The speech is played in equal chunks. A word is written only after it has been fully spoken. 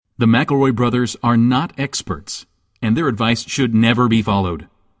The McElroy brothers are not experts, and their advice should never be followed.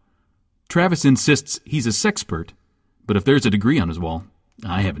 Travis insists he's a sexpert, but if there's a degree on his wall,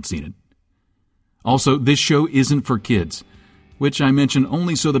 I haven't seen it. Also, this show isn't for kids, which I mention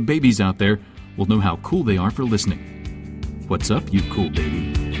only so the babies out there will know how cool they are for listening. What's up, you cool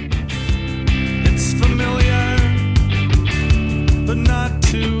baby? It's familiar, but not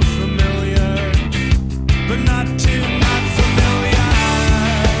too familiar, but not too not familiar.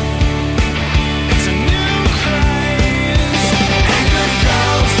 It's a new craze. Hey, good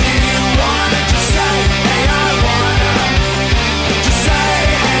girls, do you wanna just say, hey, I wanna? Just say,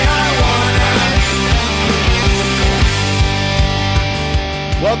 hey, I wanna.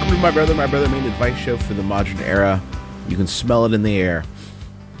 Welcome to My Brother Main Advice Show for the modern era. You can smell it in the air.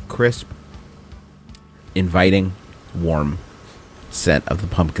 Crisp, inviting, warm scent of the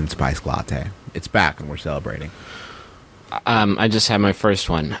Pumpkin Spice Latte. It's back and we're celebrating. I just had my first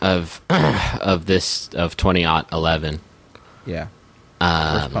one of 2011. Yeah.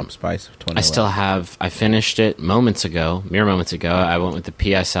 First Pump Spice of 2011. I finished it mere moments ago. I went with the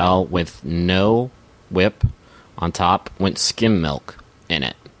PSL with no whip on top, went skim milk in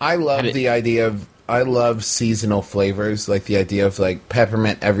it. I love the idea of, I love seasonal flavors, like the idea of like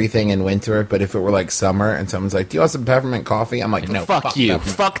peppermint everything in winter, but if it were like summer and someone's like, do you want some peppermint coffee? I'm like, no, fuck you.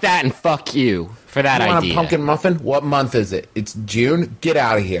 Peppermint. Fuck that and fuck you for that You want idea. a pumpkin muffin? What month is it? It's June? Get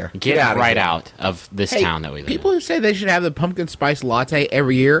out of here. Get out right of here. out of this town that we live People in. who say they should have the Pumpkin Spice Latte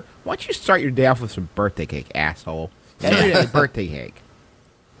every year, why don't you start your day off with some birthday cake, asshole? Every day, birthday cake.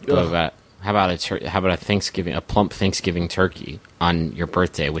 How about a Thanksgiving, a plump Thanksgiving turkey on your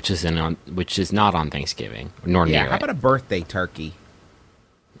birthday, which is not on Thanksgiving nor Yeah, near how it. about a birthday turkey?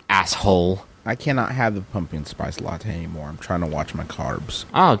 Asshole. I cannot have the Pumpkin Spice Latte anymore. I'm trying to watch my carbs.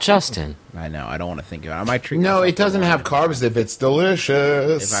 Oh, Justin. I know. I don't want to think about it. I might treat No, myself it doesn't to have one. carbs if it's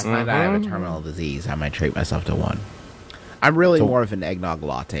delicious. If I find out I have a terminal disease, I might treat myself to one. I'm really more of an eggnog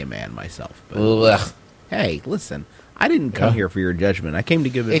latte man myself. But Ugh. hey, listen. I didn't come here for your judgment. I came to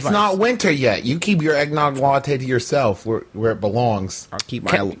give advice. It's not winter yet. You keep your eggnog latte to yourself where it belongs. I'll keep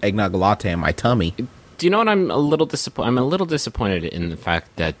my eggnog latte in my tummy. Do you know what I'm a little disappointed? I'm a little disappointed in the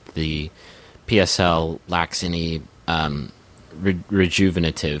fact that the PSL lacks any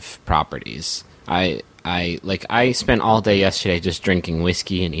rejuvenative properties. I spent all day yesterday just drinking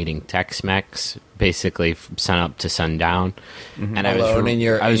whiskey and eating Tex-Mex, basically from sun up to sundown. Mm-hmm. And Alone in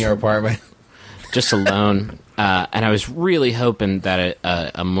your apartment. just alone. And I was really hoping that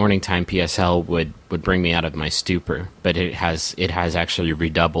a morning time PSL would bring me out of my stupor, but it has actually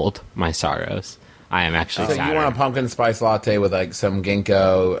redoubled my sorrows. I am actually So sadder. you want a pumpkin spice latte with like some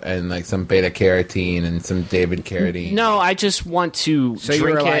ginkgo and like some beta carotene and some David carotene? No, I just want to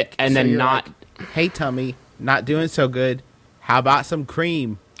drink it and then not. Hey, tummy, not doing so good. How about some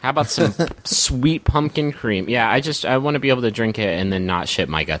cream? How about some sweet pumpkin cream? Yeah, I want to be able to drink it and then not shit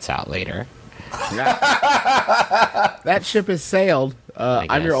my guts out later. That ship has sailed.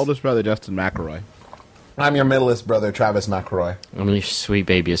 I'm your guess. oldest brother, Justin McElroy. I'm your middleest brother, Travis McElroy. I'm your sweet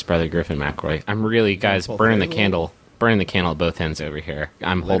babyest brother, Griffin McElroy. I'm really, guys, burning the candle at both ends over here.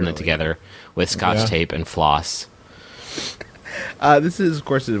 I'm holding it together with Scotch tape and floss. This is, of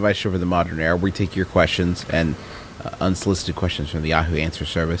course, the advice show for the modern era. We take your questions and unsolicited questions from the Yahoo Answer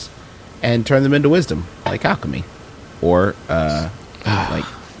Service and turn them into wisdom, like alchemy, or like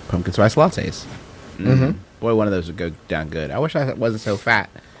pumpkin spice lattes. Mm-hmm. Boy, one of those would go down good. I wish I wasn't so fat.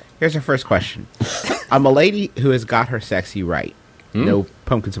 Here's our first question. I'm a lady who has got her sexy right. No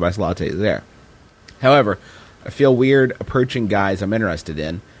pumpkin spice lattes there. However, I feel weird approaching guys I'm interested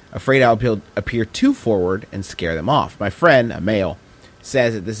in, afraid I'll appear too forward and scare them off. My friend, a male,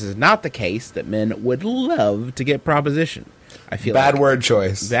 says that this is not the case, that men would love to get proposition. I feel Bad word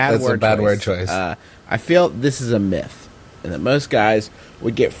choice. That's a bad word choice. I feel this is a myth, and that most guys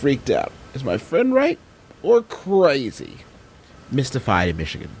would get freaked out. Is my friend right or crazy? Mystified in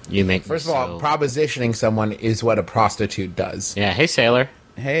Michigan. You make First of all, propositioning someone is what a prostitute does. yeah. Hey, sailor.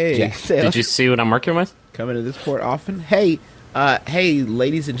 Hey, Yeah. Sailor. Did you see what I'm working with? Coming to this port often? Hey,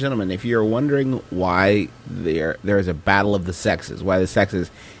 ladies and gentlemen, if you're wondering why there is a battle of the sexes, why the sexes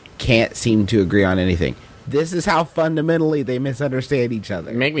can't seem to agree on anything, this is how fundamentally they misunderstand each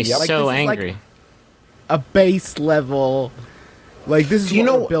other. You make me Like, so this is like angry. a base level, like this is Do you what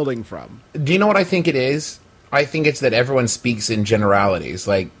know- we're building from. Do you know what I think it is? I think it's that everyone speaks in generalities.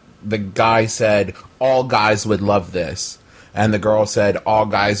 Like, the guy said, all guys would love this. And the girl said, all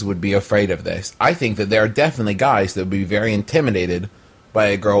guys would be afraid of this. I think that there are definitely guys that would be very intimidated by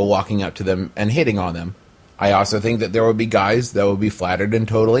a girl walking up to them and hitting on them. I also think that there would be guys that would be flattered and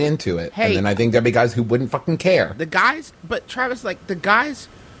totally into it. Hey. And then I think there'd be guys who wouldn't fucking care. The guys, but Travis, like the guys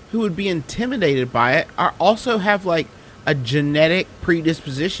who would be intimidated by it also have like a genetic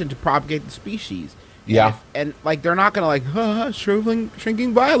predisposition to propagate the species. Yeah. And like they're not gonna like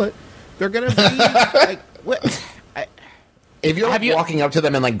shrinking violet. They're gonna be like what? If you're like, walking up to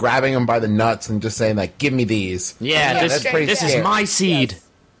them and like grabbing them by the nuts and just saying like, "Give me these," this is my seed. Yes.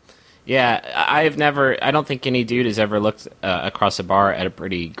 Yeah, I don't think any dude has ever looked across a bar at a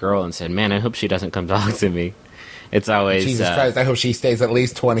pretty girl and said, "Man, I hope she doesn't come talk to me." It's always Jesus Christ. I hope she stays at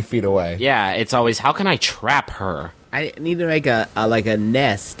least 20 feet away. Yeah, it's always, how can I trap her? I need to make a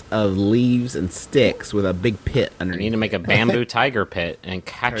nest of leaves and sticks with a big pit I underneath. need to make a bamboo tiger pit and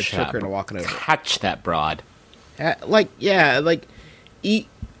catch that broad.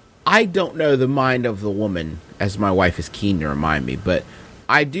 I don't know the mind of the woman, as my wife is keen to remind me, but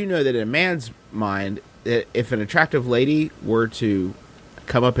I do know that in a man's mind, if an attractive lady were to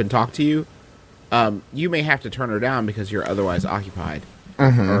come up and talk to you, you may have to turn her down because you're otherwise occupied.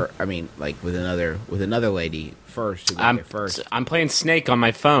 Or, I mean, like with another lady first. I'm playing Snake on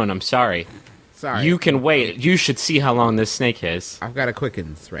my phone. I'm sorry. Sorry. You can wait. You should see how long this snake is. I've got a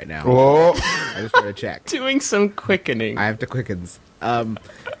Quickens right now. Oh. I just want to check. Doing some quickening. I have to Quickens.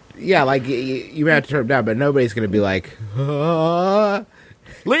 Yeah, like you may have to turn them down, but nobody's going to be like,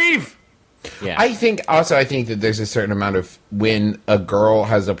 leave. Yeah. I think that there's a certain amount of when a girl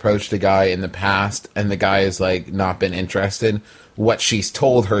has approached a guy in the past and the guy has like not been interested, what she's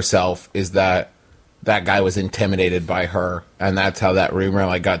told herself is that guy was intimidated by her, and that's how that rumor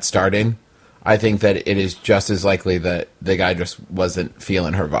like got started. I think that it is just as likely that the guy just wasn't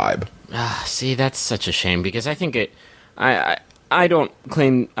feeling her vibe. See, that's such a shame because I think it. I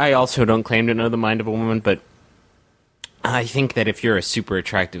also don't claim to know the mind of a woman, but I think that if you're a super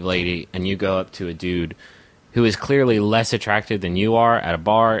attractive lady and you go up to a dude who is clearly less attractive than you are at a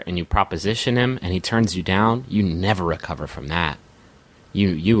bar and you proposition him and he turns you down, you never recover from that.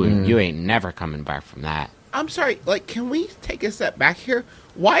 You ain't never coming back from that. I'm sorry, like, can we take a step back here?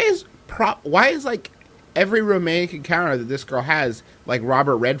 Why is like every romantic encounter that this girl has like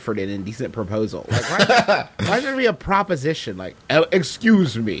Robert Redford in Indecent Proposal? Like, why is there be a proposition like,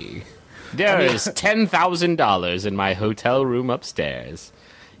 excuse me? There is $10,000 in my hotel room upstairs.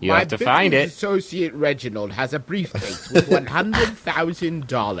 You have to find it. My associate Reginald has a briefcase with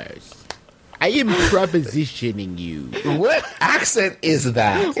 $100,000. I am propositioning you. What accent is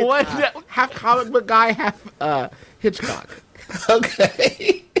that? What? Half comic book guy, half Hitchcock.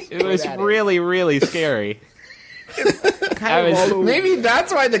 Okay. It was really, really scary. Maybe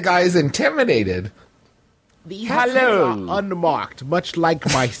that's why the guy is intimidated. The tattoos are unmarked, much like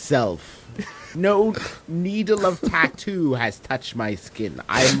myself. No needle of tattoo has touched my skin.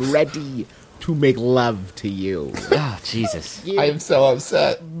 I am ready to make love to you. Oh, Jesus. I am so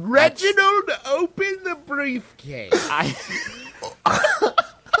upset. Reginald, open the briefcase.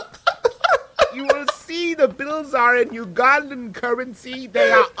 You will see the bills are in Ugandan currency. They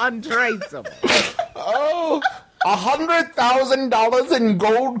are untraceable. Oh, $100,000 in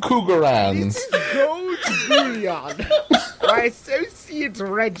gold cougarans. This is gold bullion. My associate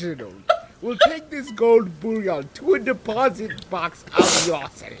Reginald will take this gold bullion to a deposit box of your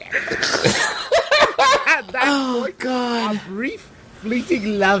selection. At that point, God. a brief,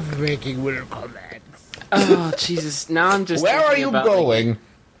 fleeting lovemaking will commence. Oh, Jesus. Now I'm just Where are you going? Like,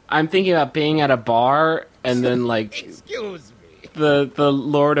 I'm thinking about being at a bar and then, like, Excuse me. the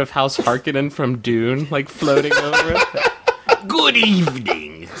Lord of House Harkonnen from Dune, like, floating over it. Good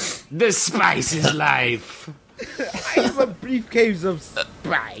evening. The spice is life. I have a briefcase of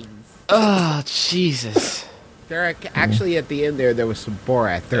spice. Oh, Jesus. There are, actually, at the end there was some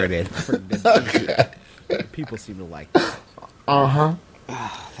Borat thrown in. People seem to like that. Uh-huh.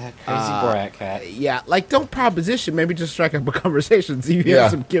 That crazy Borat cat. Yeah, like, don't proposition. Maybe just strike up a conversation. See if you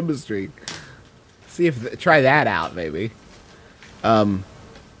have some chemistry. Try that out, maybe.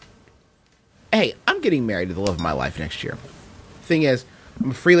 Hey, I'm getting married to the love of my life next year. Thing is,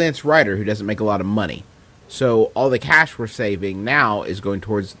 I'm a freelance writer who doesn't make a lot of money. So all the cash we're saving now is going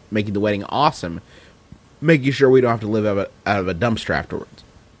towards making the wedding awesome, making sure we don't have to live out of a dumpster afterwards.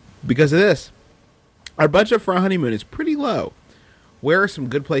 Because of this, our budget for our honeymoon is pretty low. Where are some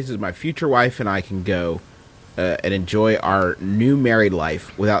good places my future wife and I can go and enjoy our new married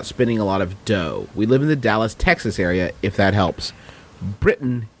life without spending a lot of dough? We live in the Dallas, Texas area, if that helps.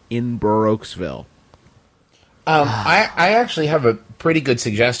 Britain in Baroquesville. I actually have a pretty good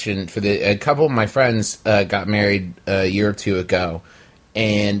suggestion for a couple of my friends got married a year or two ago,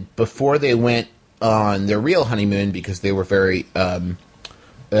 and before they went on their real honeymoon, because they were very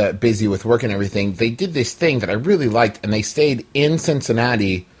busy with work and everything, they did this thing that I really liked, and they stayed in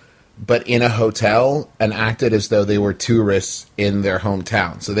Cincinnati but in a hotel, and acted as though they were tourists in their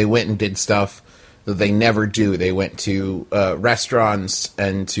hometown. So they went and did stuff that they never do. They went to restaurants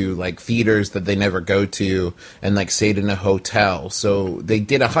and to like theaters that they never go to, and like stayed in a hotel. So they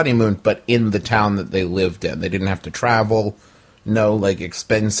did a honeymoon, but in the town that they lived in. They didn't have to travel, no like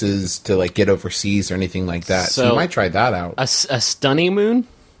expenses to like get overseas or anything like that. So you might try that out. A Stoneymoon?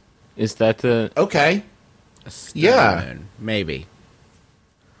 Is that the... Okay. Yeah, Yeah. maybe.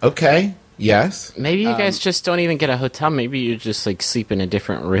 Okay. Yes. Maybe you guys just don't even get a hotel. Maybe you just like sleep in a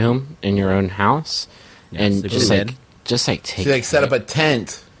different room in your own house, and sleep just in like bed. take So like set up a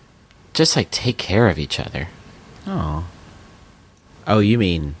tent. just like take care of each other. Oh, you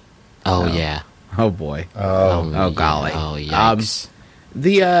mean? Oh yeah. Oh boy. Oh. Golly. Oh yikes.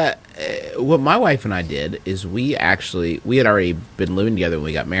 The what my wife and I did is we had already been living together when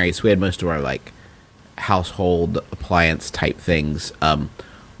we got married, so we had most of our like household appliance type things.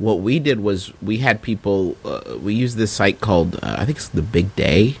 What we did was we had people. We used this site called I think it's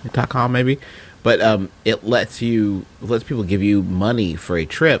thebigday.com maybe, but it lets people give you money for a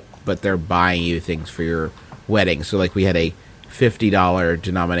trip, but they're buying you things for your wedding. So like we had a $50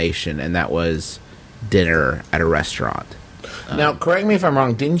 denomination, and that was dinner at a restaurant. Now, correct me if I'm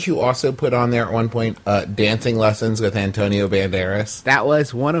wrong. Didn't you also put on there at one point dancing lessons with Antonio Banderas? That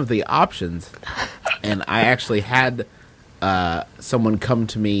was one of the options, and I actually had someone come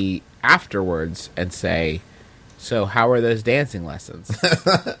to me afterwards and say, "So, how are those dancing lessons?"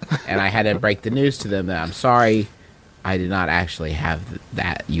 And I had to break the news to them that I'm sorry, I did not actually have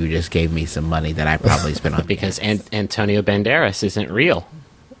that. You just gave me some money that I probably spent on Because Antonio Banderas isn't real.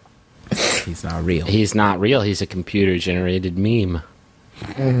 he's not real. He's not real. He's a computer-generated meme.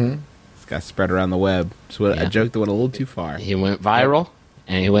 It's got spread around the web. So Yeah. a joke that went a little too far. He went viral,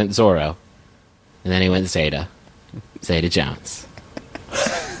 and he went Zorro, and then he went Zeta Jones.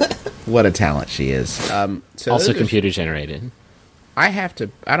 What a talent she is. So Also those are- computer-generated. I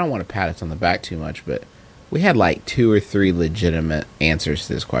don't want to pat us on the back too much, but we had like 2 or 3 legitimate answers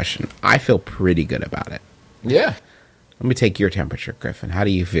to this question. I feel pretty good about it. Yeah. Let me take your temperature, Griffin. How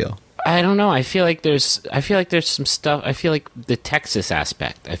do you feel? I don't know. I feel like there's some stuff. I feel like the Texas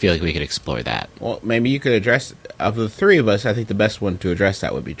aspect. I feel like we could explore that. Well, maybe you could address, of the 3 of us, I think the best one to address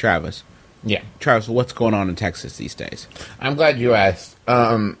that would be Travis. Yeah. Travis, what's going on in Texas these days? I'm glad you asked.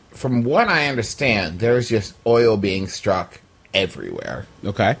 From what I understand, there's just oil being struck everywhere.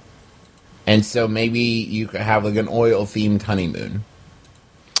 Okay. And so maybe you could have like an oil-themed honeymoon.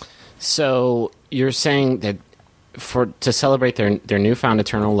 So you're saying that to celebrate their newfound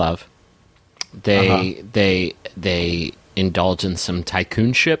eternal love, they indulge in some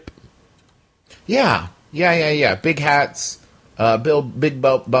tycoonship. Yeah. Big hats, big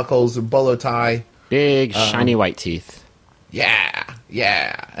belt buckles, a bolo tie. Big shiny white teeth. Yeah.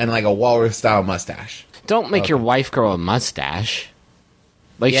 And like a walrus-style mustache. Don't make your wife grow a mustache.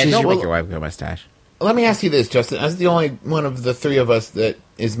 Like Yeah, she's don't your, make your wife grow a mustache. Let me ask you this, Justin. As the only one of the 3 of us that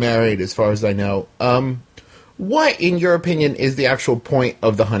is married, as far as I know, what, in your opinion, is the actual point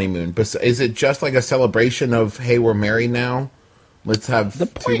of the honeymoon? Is it just like a celebration of, hey, we're married now? Let's have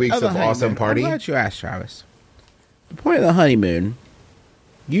 2 weeks of awesome party? I'm glad you asked, Travis. The point of the honeymoon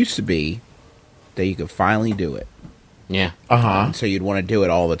used to be that you could finally do it. yeah. And so you'd want to do it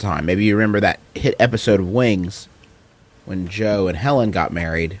all the time. Maybe you remember that hit episode of Wings when Joe and Helen got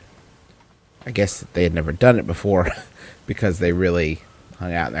married. I guess they had never done it before because they really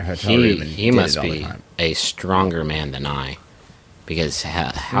hung out in their hotel room and He did must it all the be time. a stronger man than I, because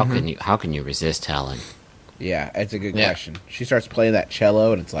how can you resist Helen? Yeah, it's a good Yeah. question. She starts playing that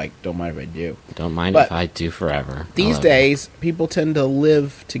cello, and it's like, don't mind if I do. Don't mind But if I do forever. These Hello. days, people tend to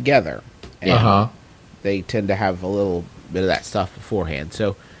live together. And they tend to have a little bit of that stuff beforehand.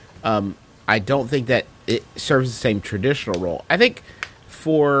 So I don't think that it serves the same traditional role. I think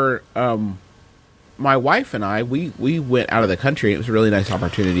for my wife and I, we went out of the country. It was a really nice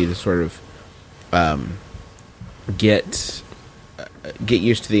opportunity to sort of get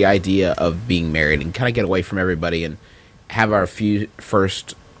used to the idea of being married and kind of get away from everybody and have our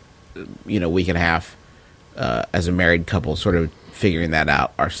first week and a half as a married couple, sort of figuring that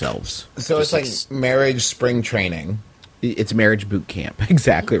out ourselves. So it's like marriage spring training. It's marriage boot camp.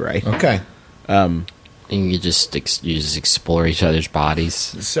 Exactly right. Okay. And you just explore each other's bodies.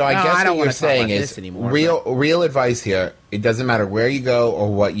 So I No, guess I don't what you're wanna talk saying about is this anymore, real advice here. It doesn't matter where you go or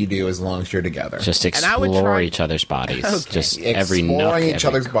what you do as long as you're together. Just And I would explore try- each other's bodies. Okay. Just every nook, Exploring each every,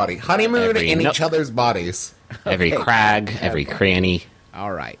 other's body. Honeymoon every in nook. each other's bodies. every Okay. crag, every cranny.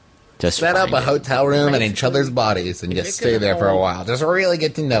 All right. Just Set up find a it. hotel room in each other's bodies and If just it can stay there for a hold- while. Just really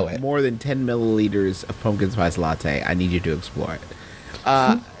get to know it. More than 10 milliliters of pumpkin spice latte. I need you to explore it.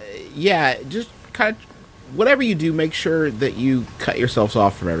 yeah, just kind of whatever you do, make sure that you cut yourselves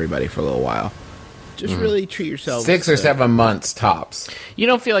off from everybody for a little while. Just really treat yourselves. 6 or 7 months tops. You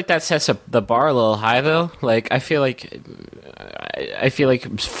don't feel like that sets up the bar a little high, though? Like, I feel like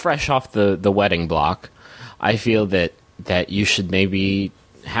fresh off the wedding block, I feel that you should maybe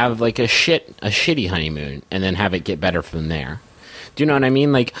have like a shitty honeymoon and then have it get better from there. Do you know what I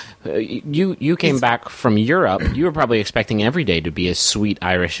mean? Like, you came back from Europe, you were probably expecting every day to be a sweet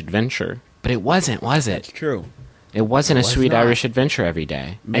Irish adventure, but it wasn't, was it? That's true. It wasn't a sweet not. Irish adventure every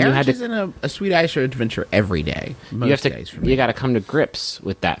day. Marriage isn't a sweet Irish adventure every day. Most days for me. You got to come to grips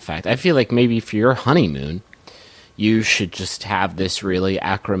with that fact. I feel like maybe for your honeymoon, you should just have this really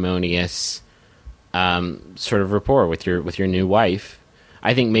acrimonious sort of rapport with your new wife.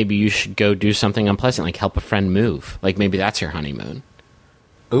 I think maybe you should go do something unpleasant, like help a friend move. Like maybe that's your honeymoon.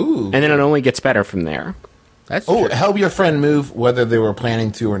 Ooh. And then it only gets better from there. That's Oh, true. help your friend move whether they were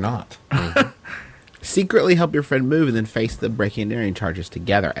planning to or not. Secretly help your friend move and then face the breaking and entering charges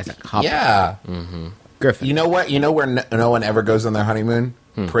together as a couple. Yeah. Griffin. You know what? You know where no one ever goes on their honeymoon?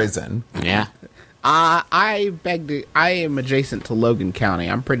 Prison. Yeah. I am adjacent to Logan County.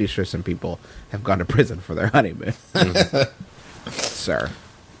 I'm pretty sure some people have gone to prison for their honeymoon. Sir.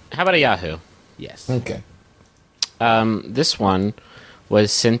 How about a Yahoo? Yes. Okay. This one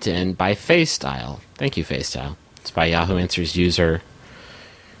was sent in by FaceStyle. Thank you, FaceStyle. It's by Yahoo Answers user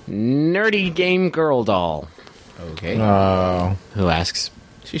Nerdy Game Girl Doll, Okay. Oh. who asks,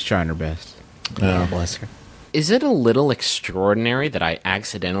 She's trying her best. No. Bless her. is it a little extraordinary that I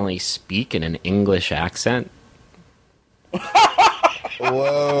accidentally speak in an English accent?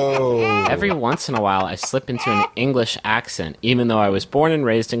 Whoa. Every once in a while, I slip into an English accent, even though I was born and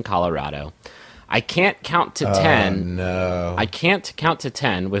raised in Colorado. I can't count to 10. No. I can't count to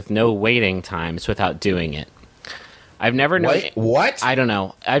 10 with no waiting times without doing it. I've never known... Wait, what? I don't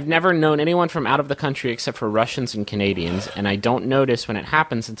know. I've never known anyone from out of the country except for Russians and Canadians, and I don't notice when it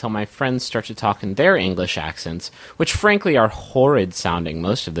happens until my friends start to talk in their English accents, which frankly are horrid sounding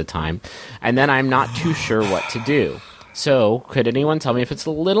most of the time, and then I'm not too sure what to do. So, could anyone tell me if it's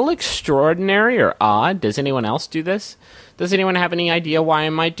a little extraordinary or odd? Does anyone else do this? Does anyone have any idea why I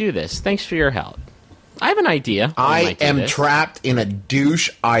might do this? Thanks for your help. I have an idea. why I might do am this. trapped in a douche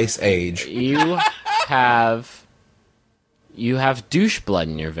ice age. You have douche blood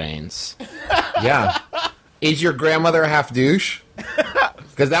in your veins. Yeah. Is your grandmother half douche?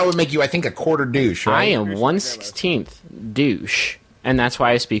 Because that would make you, I think, a quarter douche, right? I am 1/16th douche, and that's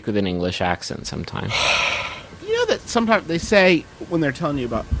why I speak with an English accent sometimes. You know that sometimes they say when they're telling you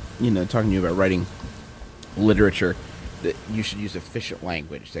about, talking to you about writing literature, that you should use efficient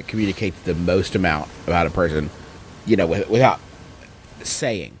language that communicates the most amount about a person, without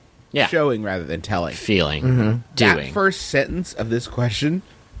saying, Yeah. showing rather than telling. Feeling, That doing. first sentence of this question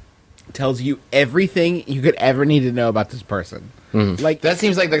tells you everything you could ever need to know about this person. Like That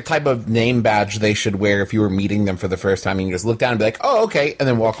seems like the type of name badge they should wear if you were meeting them for the first time and you just look down and be like, oh, okay, and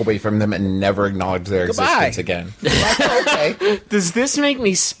then walk away from them and never acknowledge their Goodbye. existence again. Like, oh, okay. Does this make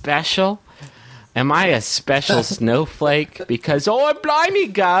me special? Am I a special snowflake? Because, oh, blimey,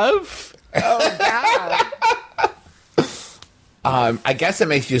 Gov! I guess it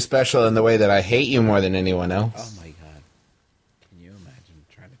makes you special in the way that I hate you more than anyone else. oh my god, can you imagine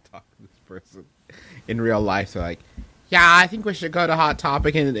trying to talk to this person in real life? They're like, yeah, I think we should go to Hot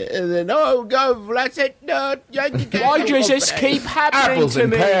Topic, and then, oh, go, let's it, no, Why does this keep happening Apples to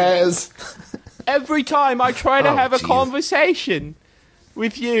and me? pears. Every time I try to Oh, have a jeez. conversation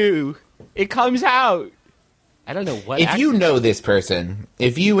with you, it comes out. I don't know what. If you know this person,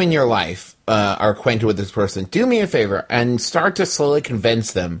 if you in your life are acquainted with this person, do me a favor and start to slowly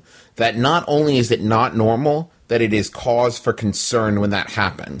convince them that not only is it not normal, that it is cause for concern when that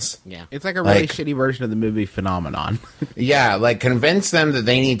happens. Yeah. It's like a really Like- shitty version of the movie Phenomenon. Yeah, like convince them that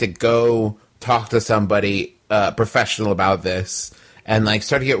they need to go talk to somebody professional about this and like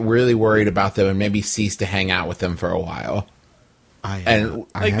start to get really worried about them and maybe cease to hang out with them for a while. I And,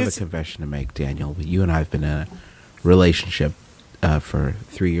 have this- a confession to make, Daniel. You and I have been in a relationship for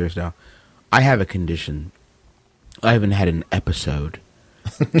 3 years now. I have a condition. I haven't had an episode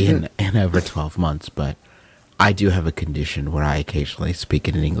in over 12 months, but I do have a condition where I occasionally speak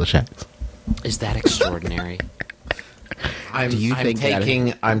in an English accent. Is that extraordinary? I'm think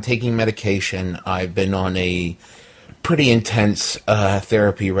that- I'm taking medication. I've been on a pretty intense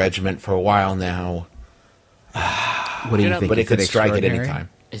therapy regimen for a while now, What do you know, think? but it Is could strike at any extraordinary? time.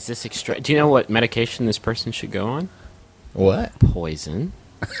 Is this extra? Do you know what medication this person should go on? What? Poison.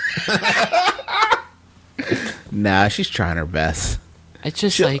 Nah, she's trying her best. It's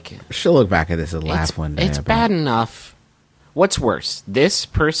just like She'll look back at this and laugh it's, one day. it's about bad enough What's worse, this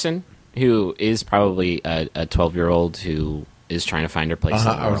person who is probably a 12-year-old who is trying to find her place in the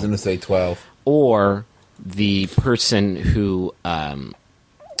world, I was going to say 12. or the person who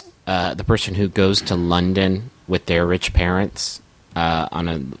goes to London with their rich parents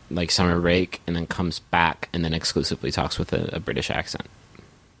on a summer break and then comes back and then exclusively talks with a British accent.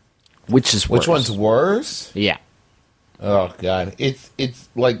 Which is worse? Which one's worse? Yeah. Oh god, it's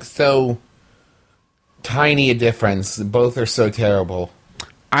like so tiny a difference. Both are so terrible.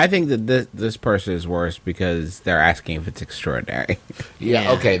 I think that this person is worse because they're asking if it's extraordinary.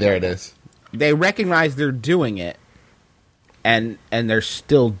 Yeah. Okay, there it is. They recognize they're doing it, and they're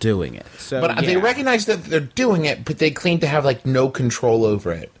still doing it. So, But they recognize that they're doing it, but they claim to have like no control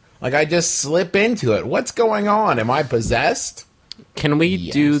over it. Like I just slip into it. What's going on? Am I possessed? Can we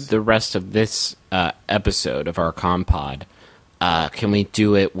Yes. do the rest of this episode of our compod? Can we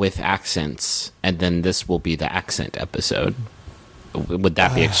do it with accents, and then this will be the accent episode? Would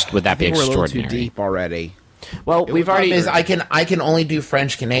that be I think we're a extraordinary? little too deep already. Well, we've already. I can only do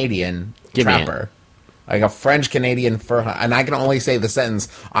French Canadian Give me trapper. Like a French Canadian and I can only say the sentence,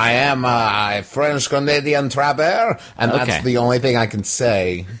 I am a French Canadian trapper, and Okay. that's the only thing I can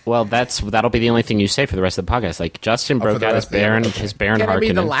say. Well, that'll be the only thing you say for the rest of the podcast. Like Justin for broke the out rest of the his Baron Can it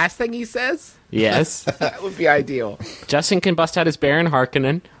be the Harkonnen. last thing he says? Yes, That would be ideal. Justin can bust out his Baron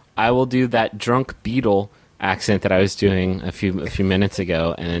Harkonnen. I will do that drunk beetle accent that I was doing a few minutes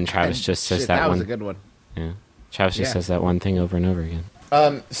ago, and then Travis just says Shit, that was one. a good one. Yeah, Travis just Yeah. says that one thing over and over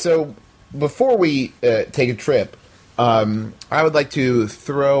again. So before we take a trip, I would like to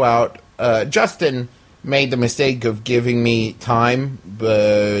throw out. Justin made the mistake of giving me time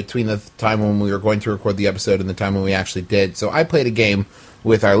between the time when we were going to record the episode and the time when we actually did. So I played a game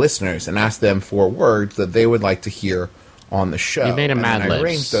with our listeners and asked them for words that they would like to hear on the show. You made a and Mad then I Libs.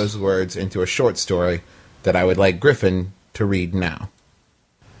 arranged those words into a short story that I would like Griffin to read now.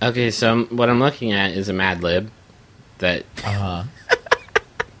 Okay, so what I'm looking at is a Mad Lib that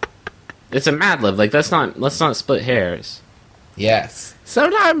it's a Mad Lib. Like let's not split hairs. Yes.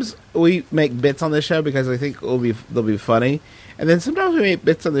 Sometimes we make bits on the show because I think they'll be funny, and then sometimes we make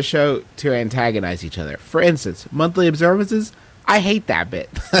bits on the show to antagonize each other. For instance, monthly observances. I hate that bit.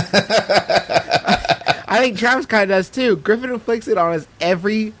 I think Travis kind of does too. Griffin inflicts it on us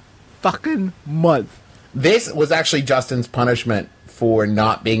every fucking month. This was actually Justin's punishment for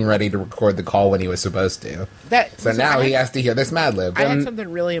not being ready to record the call when he was supposed to. So now he has to hear this Mad Lib. I had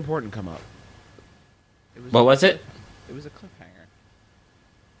something really important come up. What was it? It was a cliffhanger.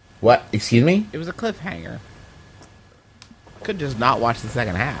 What? Excuse me? It was a cliffhanger. Could just not watch the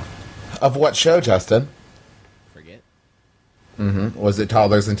second half. Of what show, Justin? Forget. Was it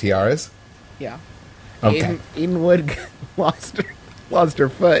Toddlers and Tiaras? Yeah. Okay. Eden Wood lost her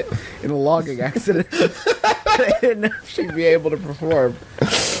foot in a logging accident. I didn't know if she'd be able to perform.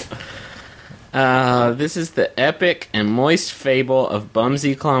 This is the epic and moist fable of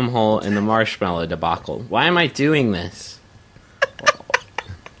Bumsy Clumhole and the Marshmallow Debacle. Why am I doing this?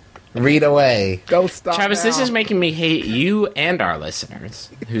 Read away. Don't stop. Travis, this now. is making me hate you and our listeners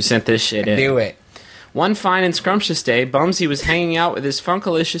who sent this shit in. Do it. One fine and scrumptious day, Bumsy was hanging out with his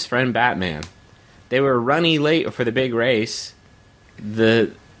funkalicious friend Batman. They were runny late for the big race.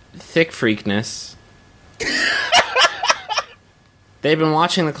 The thick freakness. They'd been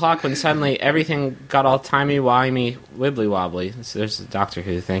watching the clock when suddenly everything got all timey-wimey, wibbly-wobbly. So there's a Doctor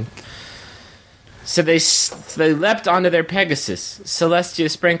Who thing. So they leapt onto their Pegasus, Celestia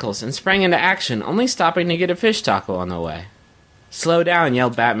Sprinkles, and sprang into action, only stopping to get a fish taco on the way. "Slow down,"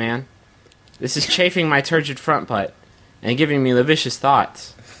 yelled Batman. "This is chafing my turgid front butt and giving me vicious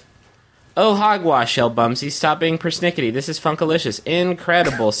thoughts." "Oh, hogwash," yelled Bumsy. "Stop being persnickety. This is funkalicious."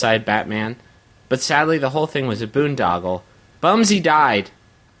 "Incredible," sighed Batman. But sadly, the whole thing was a boondoggle. Bumsy died,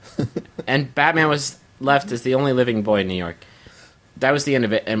 and Batman was left as the only living boy in New York. That was the end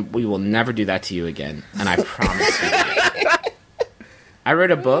of it, and we will never do that to you again, and I promise you. I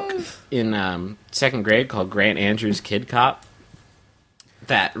wrote a book in second grade called Grant Andrews Kid Cop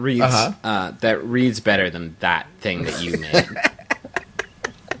that reads better than that thing that you made.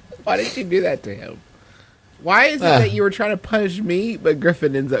 Why did you do that to him? Why is it that you were trying to punish me, but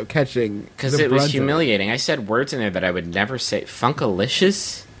Griffin ends up catching? Because the it was brunt of humiliating. I said words in there that I would never say.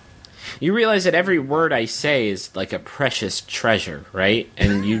 Funkalicious? You realize that every word I say is like a precious treasure, right?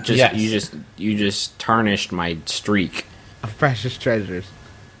 And you just Yes. you just tarnished my streak. Of precious treasures.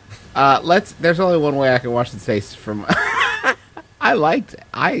 There's only one way I can watch the face from. I liked it.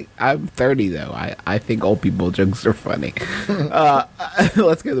 I'm 30 though. I think old people jokes are funny.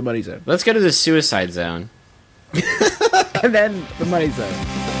 Let's go to the money zone. Let's go to the suicide zone. And then the money zone.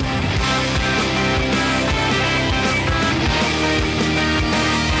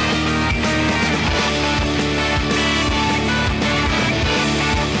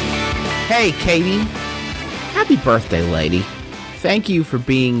 Hey, Katie. Happy birthday, lady. Thank you for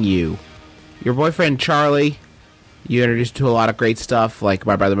being you. Your boyfriend, Charlie, you introduced to a lot of great stuff, like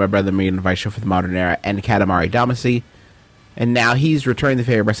My Brother, Me, and Advice Show for the Modern Era, and Katamari Damacy. And now he's returning the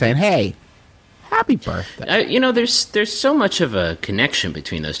favor by saying, hey, happy birthday. There's so much of a connection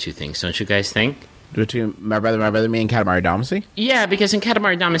between those two things, don't you guys think? Between My Brother, Me, and Katamari Damacy? Yeah, because in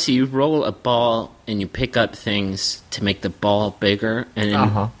Katamari Damacy, you roll a ball and you pick up things to make the ball bigger.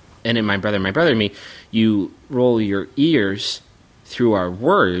 And in My Brother, Me, you roll your ears through our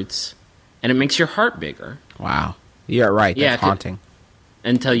words, and it makes your heart bigger. Wow. You're right. That's haunting.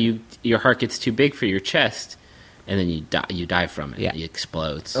 Until your heart gets too big for your chest, and then you die from it. Yeah. It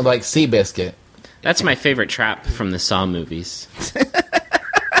explodes. Like Seabiscuit. That's my favorite trap from the Saw movies.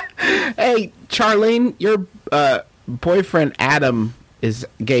 Hey, Charlene, your boyfriend Adam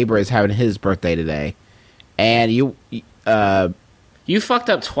Gaber is having his birthday today, and you fucked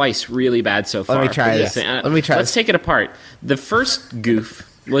up twice really bad so far. Let me try this. Let's take it apart. The first goof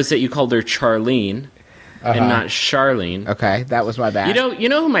was that you called her Charlene and not Charlene. Okay, that was my bad. You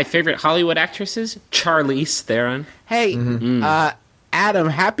know who my favorite Hollywood actress is? Charlize Theron. Hey, Adam,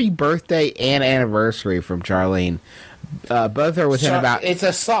 happy birthday and anniversary from Charlene. Both are within about... It's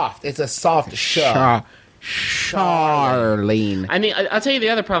a soft show. Charlene. I mean, I'll tell you the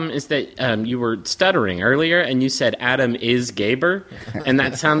other problem is that you were stuttering earlier, and you said Adam is Gaber, and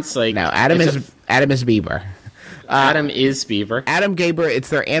that sounds like... No, Adam is Bieber. Adam is Bieber. Adam Gaber, it's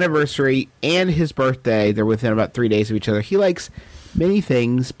their anniversary and his birthday. They're within about 3 days of each other. He likes many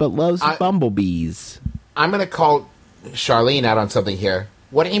things, but loves bumblebees. I'm going to call Charlene out on something here.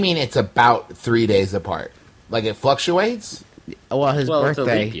 What do you mean it's about 3 days apart? Like it fluctuates? Well, his it's a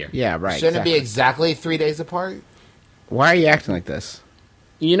birthday. leap year. Yeah, right. Shouldn't it be exactly 3 days apart? Why are you acting like this?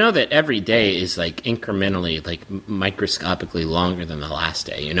 You know that every day is like incrementally, like microscopically longer than the last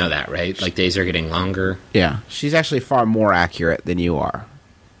day. You know that, right? Like days are getting longer. Yeah, she's actually far more accurate than you are.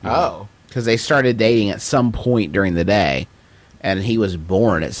 Oh. Because they started dating at some point during the day, and he was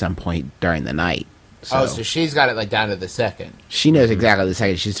born at some point during the night. So she's got it like down to the second. She knows exactly the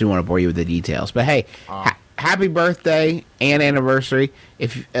second. She just didn't want to bore you with the details. But hey, happy birthday and anniversary.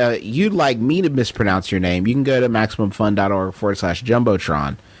 If you'd like me to mispronounce your name, you can go to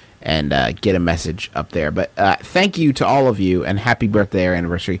MaximumFun.org/Jumbotron and get a message up there. But thank you to all of you, and happy birthday or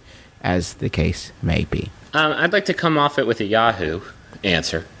anniversary, as the case may be. I'd like to come off it with a Yahoo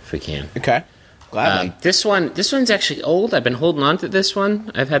answer, if we can. Okay. Gladly. This one's actually old. I've been holding on to this one.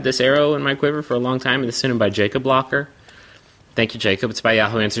 I've had this arrow in my quiver for a long time, and this is sent in by Jacob Locker. Thank you, Jacob. It's by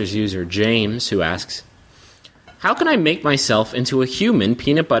Yahoo Answers user James, who asks, how can I make myself into a human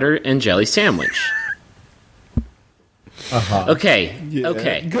peanut butter and jelly sandwich? Okay. Yeah.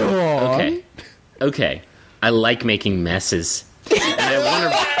 Okay. Go on. Okay. I like making messes.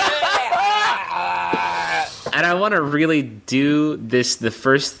 And I want to really do this. The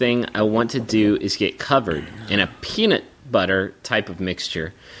first thing I want to do is get covered in a peanut butter type of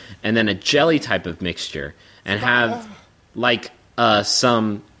mixture and then a jelly type of mixture and have like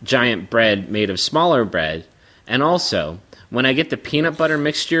some giant bread made of smaller bread. And also, when I get the peanut butter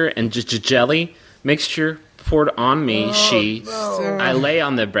mixture and jelly mixture poured on me, I lay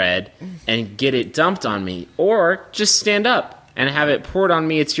on the bread and get it dumped on me. Or just stand up and have it poured on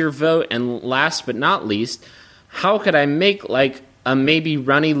me. It's your vote. And last but not least, how could I make like a maybe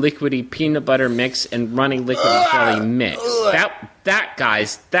runny liquidy peanut butter mix and runny liquidy jelly mix? That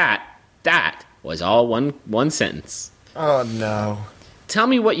guys, that was all one sentence. Oh no. Tell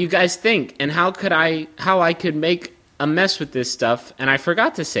me what you guys think and how I could make a mess with this stuff. And I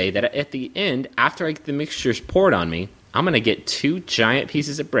forgot to say that at the end, after I get the mixtures poured on me, I'm going to get 2 giant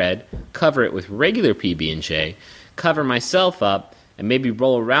pieces of bread, cover it with regular PB&J, cover myself up, and maybe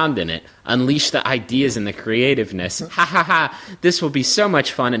roll around in it, unleash the ideas and the creativeness. Ha ha ha, this will be so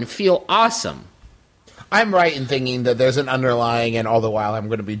much fun and feel awesome. I'm right in thinking that there's an underlying, and all the while I'm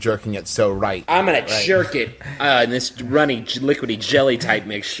going to be jerking it so right. I'm going to jerk it in this runny, liquidy jelly type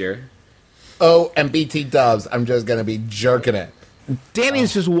mixture. Oh, and BT Dubs, I'm just going to be jerking it.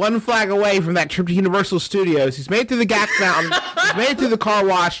 Danny's just one flag away from that trip to Universal Studios. He's made it through the Gack Mountain. He's made it through the car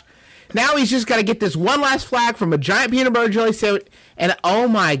wash. Now he's just got to get this one last flag from a giant peanut butter jelly sandwich. And oh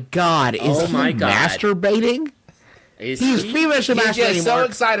my God, is he masturbating? He's feverishly masturbating. He's just so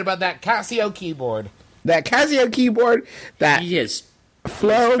excited about that Casio keyboard. That Casio keyboard. That he has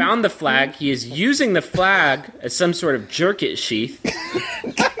flow. Found the flag. He is using the flag as some sort of jerk-it sheath.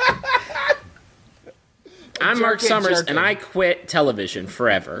 I'm Mark Summers, and I quit television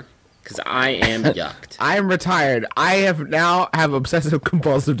forever. Because I am yucked. I am retired. I now have obsessive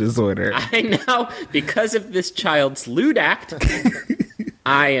compulsive disorder. I now, because of this child's lewd act,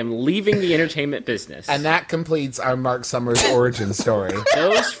 I am leaving the entertainment business. And that completes our Mark Summers origin story.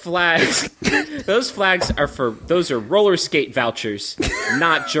 Those flags are roller skate vouchers,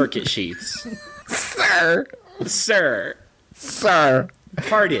 not jerket sheaths. Sir.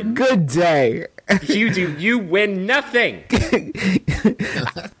 Pardon. Good day. You win nothing.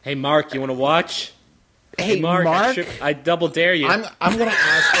 Hey, Mark, you want to watch? Hey, Mark. Mark? I double dare you. I'm gonna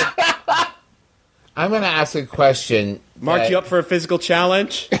ask a question. Mark, that you up for a physical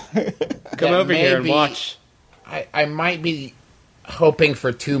challenge? Come over here and maybe- watch. I might be hoping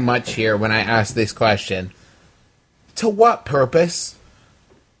for too much here when I ask this question. To what purpose?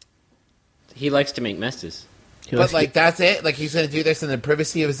 He likes to make messes. But like that's it? Like he's gonna do this in the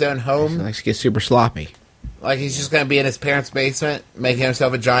privacy of his own He home? likes to get super sloppy. Like he's just gonna be in his parents' basement making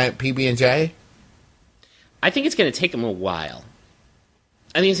himself a giant PB&J? I think it's going to take him a while.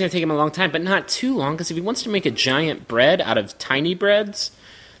 I think it's going to take him a long time, but not too long, because if he wants to make a giant bread out of tiny breads,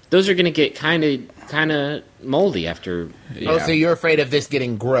 those are going to get kind of moldy after. Oh, so you're afraid of this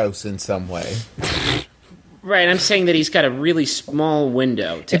getting gross in some way? Right, I'm saying that he's got a really small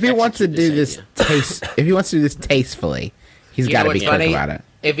window to If he wants to execute do this idea. if he wants to do this tastefully, he's You got know to be what's quick funny? about it.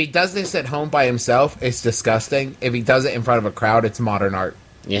 If he does this at home by himself, it's disgusting. If he does it in front of a crowd, it's modern art.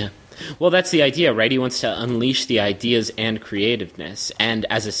 Yeah. Well, that's the idea, right? He wants to unleash the ideas and creativeness. And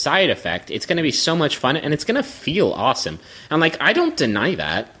as a side effect, it's going to be so much fun, and it's going to feel awesome. And, like, I don't deny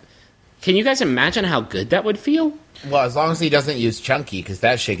that. Can you guys imagine how good that would feel? Well, as long as he doesn't use chunky, because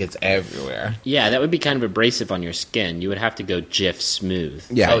that shit gets everywhere. Yeah, that would be kind of abrasive on your skin. You would have to go Jif smooth.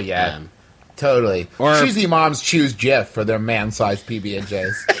 Yeah. Oh, yeah. Totally. Or- Cheesy moms choose Jif for their man-sized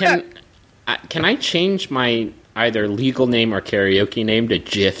PB&Js. Can I change my either legal name or karaoke name to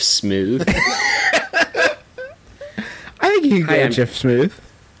Jif Smooth? I think you can Hi, go I'm- Jeff Smooth.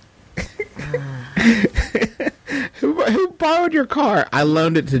 Who borrowed your car? I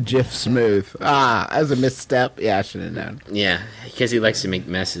loaned it to Jeff Smooth. As a misstep. Yeah, I should have known. Yeah, because he likes to make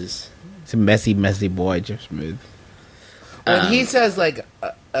messes. It's a messy, messy boy, Jeff Smooth. When he says, like,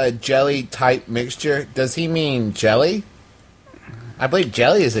 a jelly-type mixture, does he mean jelly? I believe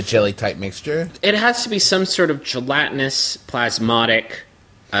jelly is a jelly-type mixture. It has to be some sort of gelatinous, plasmatic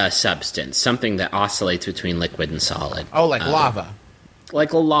substance, something that oscillates between liquid and solid. Oh, like lava.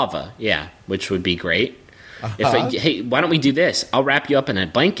 Like a lava, yeah, which would be great. Hey, why don't we do this? I'll wrap you up in a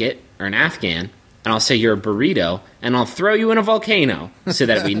blanket or an Afghan, and I'll say you're a burrito, and I'll throw you in a volcano so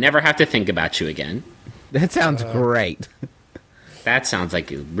that we never have to think about you again. That sounds great. That sounds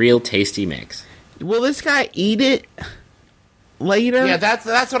like a real tasty mix. Will this guy eat it later? Yeah,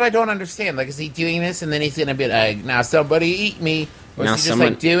 that's what I don't understand. Like, is he doing this, and then he's going to be like, now somebody eat me? Or Now is he just, someone-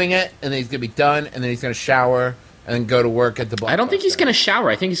 like, doing it, and then he's going to be done, and then he's going to shower, and then go to work at the blockbuster? I don't think he's going to shower.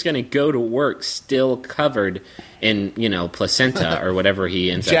 I think he's going to go to work still covered in, placenta or whatever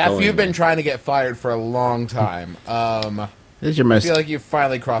he ends up Jeff, going you've been with. trying to get fired for a long time. I This is your most feel like you've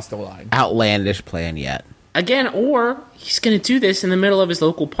finally crossed the line. outlandish plan yet. Again, or he's going to do this in the middle of his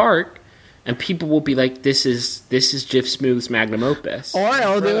local park, and people will be like, "This is Jif Smooth's magnum opus." Or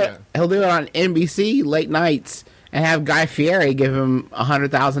he'll do it. Brilliant. He'll do it on NBC late nights and have Guy Fieri give him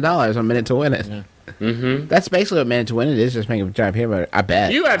 $100,000 on Minute to Win It. Yeah. Mm-hmm. That's basically what Minute to Win It is. Just making a giant peanut butter. I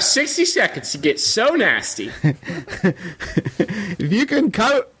bet. You have 60 seconds to get so nasty. If you can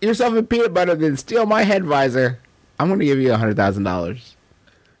coat yourself in peanut butter, then steal my head visor. I'm going to give you $100,000.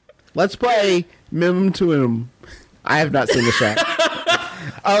 Let's play Mim to Wim. I have not seen the show.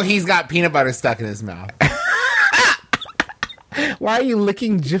 Oh, he's got peanut butter stuck in his mouth. Why are you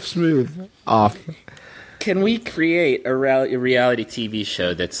licking Jif Smooth off? Can we create a reality TV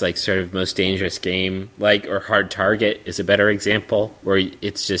show that's like sort of Most Dangerous Game, or Hard Target is a better example, where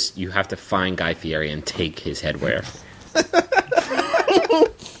it's just you have to find Guy Fieri and take his headwear.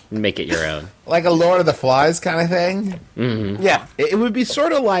 Make it your own. Like a Lord of the Flies kind of thing? Yeah. It would be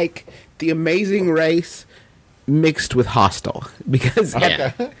sort of like The Amazing Race mixed with Hostel. Because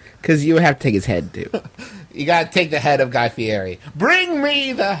Yeah. you would have to take his head, too. You gotta take the head of Guy Fieri. Bring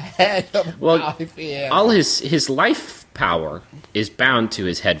me the head of Guy Fieri. All his life power is bound to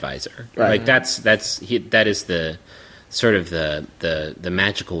his head visor. Right. Like that is the sort of the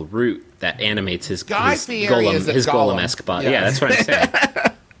magical root that animates his Guy his Fieri golem is a his golem. golem-esque body. Yeah. Yeah, that's what I'm saying.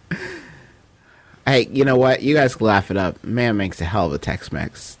 Hey, you know what? You guys can laugh it up. Man makes a hell of a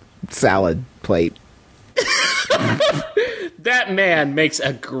Tex-Mex salad plate. That man makes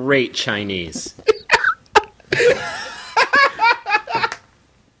a great Chinese.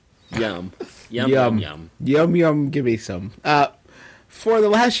 Yum. Yum, yum, yum. Yum, yum, give me some. For the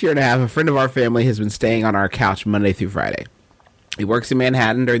last year and a half, a friend of our family has been staying on our couch Monday through Friday. He works in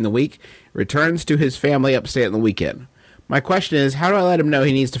Manhattan during the week, returns to his family upstate on the weekend. My question is, how do I let him know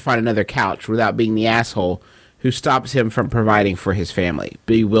he needs to find another couch without being the asshole who stops him from providing for his family?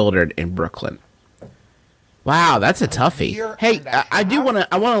 Bewildered in Brooklyn. Wow, that's a toughie. Hey, I want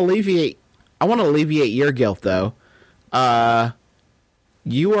to alleviate your guilt though.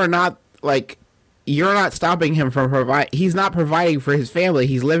 You are not you're not stopping him from he's not providing for his family.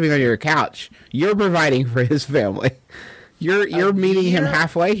 He's living on your couch. You're providing for his family. You're meeting him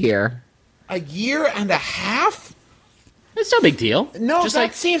halfway here. A year and a half? It's no big deal. No, just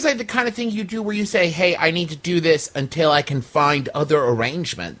that seems like the kind of thing you do where you say, hey, I need to do this until I can find other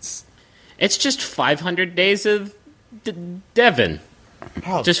arrangements. It's just 500 days of Devon.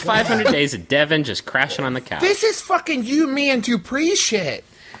 Oh, Just 500 days of Devon just crashing on the couch. This is fucking you, me, and Dupree shit.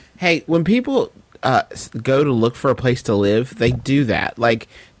 Hey, when people go to look for a place to live, they do that. Like,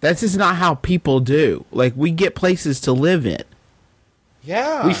 that's just not how people do. Like, we get places to live in.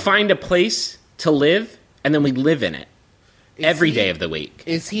 Yeah. We find a place to live, and then we live in it every day of the week.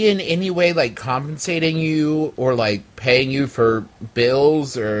 Is he in any way, like, compensating you or, like, paying you for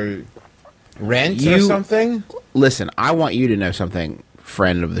bills or rent or something? Listen, I want you to know something,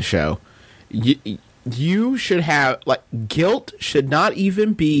 friend of the show. You should have, like, guilt should not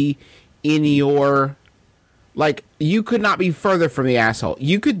even be in your, like, you could not be further from the asshole.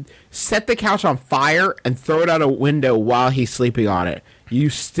 You could set the couch on fire and throw it out a window while he's sleeping on it. You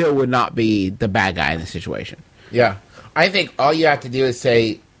still would not be the bad guy in the situation. Yeah. I think all you have to do is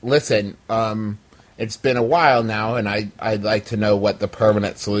say, listen, it's been a while now, and I'd like to know what the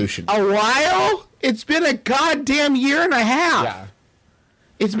permanent solution is. A while? It's been a goddamn year and a half. Yeah.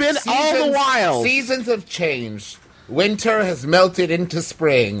 It's been all the while. Seasons have changed. Winter has melted into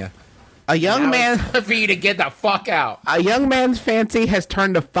spring. A young man For you to get the fuck out. A young man's fancy has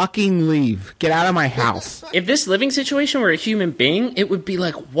turned to fucking leave. Get out of my house. If this living situation were a human being, it would be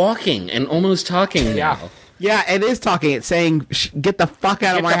like walking and almost talking now. Yeah, it is talking. It's saying, get the fuck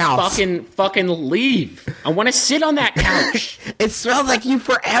out of my house. Fucking leave. I want to sit on that couch. It smells like you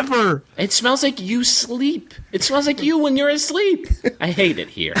forever. It smells like you sleep. It smells like you when you're asleep. I hate it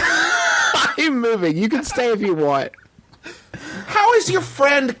here. I'm moving. You can stay if you want. How is your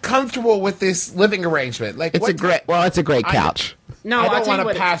friend comfortable with this living arrangement? Like, It's a great couch. No, I I'll don't tell you want to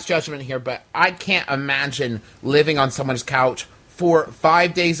what. pass judgment here, but I can't imagine living on someone's couch for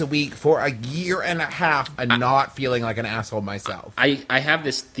 5 days a week for a year and a half and not feeling like an asshole myself. I have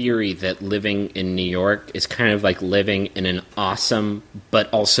this theory that living in New York is kind of like living in an awesome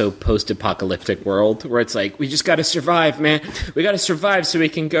but also post-apocalyptic world where it's like, we just got to survive, man. We got to survive so we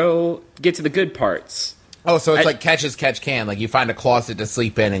can go get to the good parts. Oh, so it's like catch as catch can. Like you find a closet to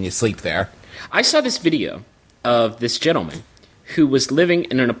sleep in and you sleep there. I saw this video of this gentleman who was living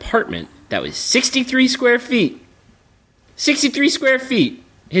in an apartment that was 63 square feet. 63 square feet.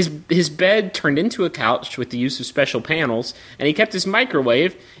 His bed turned into a couch with the use of special panels, and he kept his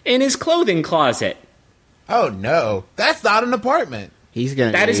microwave in his clothing closet. Oh, no. That's not an apartment.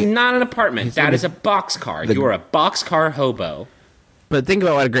 That is not an apartment. That is a boxcar. You are a boxcar hobo. But think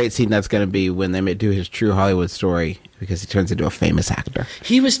about what a great scene that's going to be when they do his true Hollywood story, because he turns into a famous actor.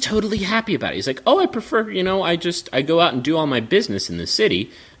 He was totally happy about it. He's like, I prefer, I go out and do all my business in the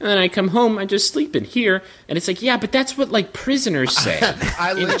city, and then I come home, I just sleep in here. And it's like, yeah, but that's what, prisoners say.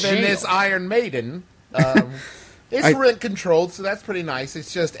 I live in this Iron Maiden. It's rent-controlled, so that's pretty nice.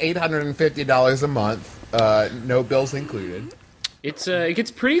 It's just $850 a month, no bills included. It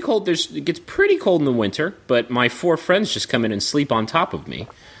gets pretty cold. It gets pretty cold in the winter, but my 4 friends just come in and sleep on top of me.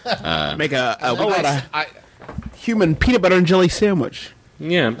 Make a human peanut butter and jelly sandwich.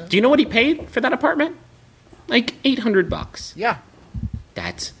 Yeah. Do you know what he paid for that apartment? Like $800. Yeah.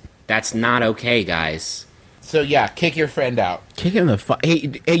 That's not okay, guys. So yeah, kick your friend out. Kick him the fuck.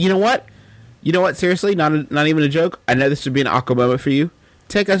 Hey, you know what? You know what? Seriously, not even a joke. I know this would be an awkward moment for you.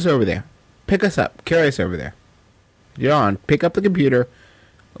 Take us over there. Pick us up. Carry us over there. You're on. Pick up the computer.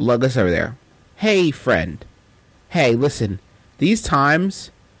 Lug us over there. Hey, friend. Hey, listen. These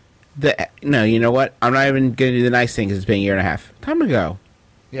times, no, you know what? I'm not even going to do the nice thing because it's been a year and a half. Time to go.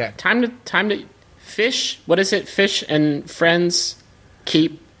 Yeah. Time to fish. What is it? Fish and friends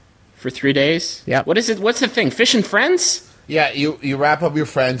keep for 3 days. Yeah. What is it? What's the thing? Fish and friends? Yeah, you wrap up your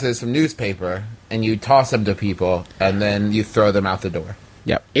friends in some newspaper and you toss them to people and then you throw them out the door.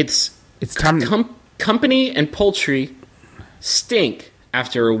 Yep. It's time. Company and poultry stink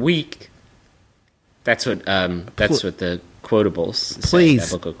after a week. That's what the quotables say.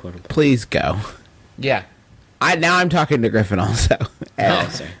 Biblical quotables. Please go. Yeah. I'm talking to Griffin also.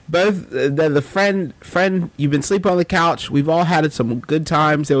 Sorry. Both the friend, you've been sleeping on the couch. We've all had some good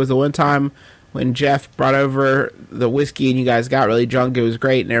times. There was the one time when Jeff brought over the whiskey and you guys got really drunk. It was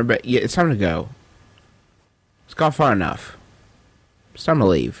great, and everybody. Yeah, it's time to go. It's gone far enough. It's time to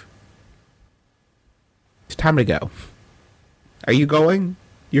leave. It's time to go. Are you going?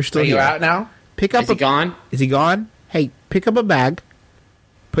 You're still Are you here. out now? Pick up Is he gone? Is he gone? Hey, pick up a bag.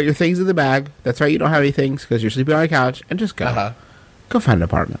 Put your things in the bag. That's right, you don't have any things because you're sleeping on a couch. And just go. Uh-huh. Go find an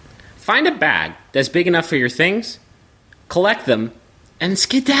apartment. Find a bag that's big enough for your things, collect them, and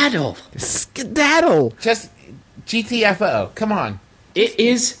skedaddle. Skedaddle! Just GTFO. Come on. It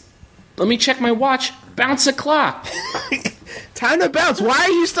is, let me check my watch, bounce o'clock. Time to bounce. Why are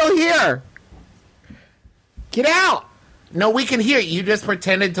you still here? Get out! No, we can hear you. You just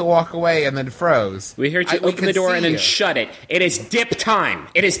pretended to walk away and then froze. We heard you We open can the door see and then you. shut it. It is dip time.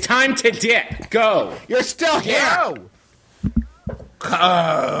 It is time to dip. Go. You're still here! Go!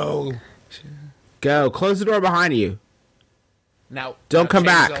 Go! Go. Close the door behind you. Now, Don't now come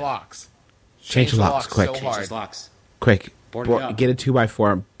change back. The locks. Change the locks, quick. So Change hard. his locks. Quick. Board it up. Get a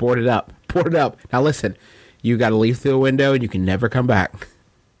 2x4 and board it up. Board it up. Now listen, you gotta leave through the window and you can never come back.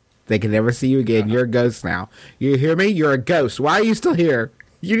 They can never see you again. You're a ghost now. You hear me? You're a ghost. Why are you still here?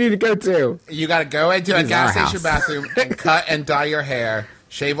 You need to go too. You got to go into a This is our gas station house. bathroom and cut and dye your hair,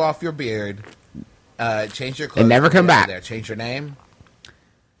 shave off your beard, change your clothes, And never come back. There, change your name.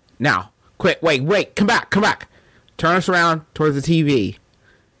 Now, quick, wait, come back. Turn us around towards the TV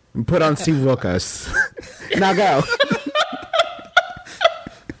and put on Steve Wilkos. Now go.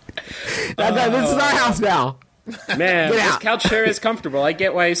 Now go. This is our house now. Man, Get this out. couch chair is comfortable. I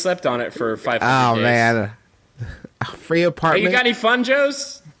get why you slept on it for 500 Oh days. man, free Hey, apartment. you got any fun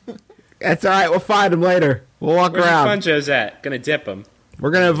Joes? That's all right. We'll find them later. We'll walk Where's your around. fun Joes at? Gonna dip them.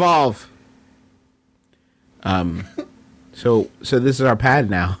 We're gonna evolve. So this is our pad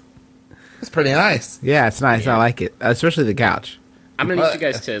now. It's pretty nice. Yeah, it's nice. I like it, especially the couch. I'm gonna need you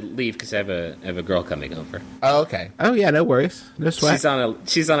guys to leave because I have a girl coming over. Oh, okay. Oh yeah, no worries. No sweat.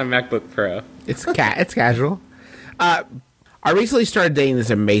 She's on a MacBook Pro. It's casual. I recently started dating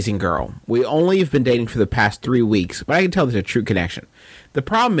this amazing girl. We only have been dating for the past 3 weeks, but I can tell there's a true connection. The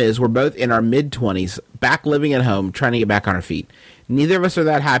problem is we're both in our mid-20s, back living at home, trying to get back on our feet. Neither of us are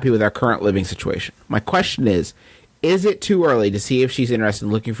that happy with our current living situation. My question is it too early to see if she's interested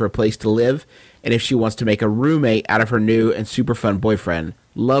in looking for a place to live and if she wants to make a roommate out of her new and super fun boyfriend,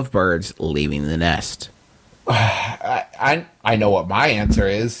 lovebirds leaving the nest? I know what my answer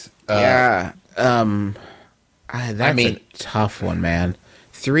is. That's a tough one, man.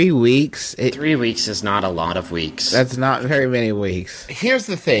 3 weeks? 3 weeks is not a lot of weeks. That's not very many weeks. Here's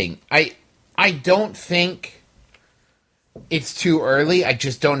the thing. I don't think it's too early. I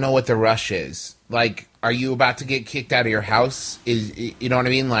just don't know what the rush is. Like, are you about to get kicked out of your house? You know what I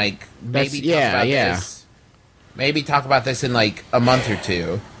mean? Like, maybe this. Maybe talk about this in like a month or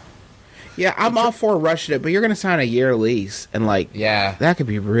two. Yeah, I'm all for rushing it, but you're going to sign a year lease, and Yeah. that could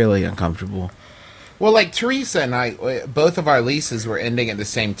be really uncomfortable. Well, like Teresa and I, both of our leases were ending at the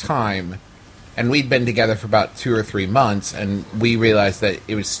same time, and we'd been together for about 2 or 3 months, and we realized that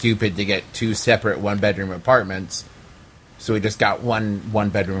it was stupid to get 2 separate one-bedroom apartments, so we just got one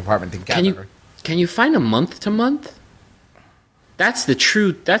bedroom apartment together. Can you find a month to month? That's the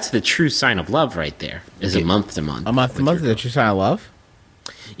true sign of love right there. Is a month to month. A month to month that you sign a love?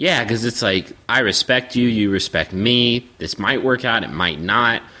 Yeah, because it's like I respect you, you respect me. This might work out, it might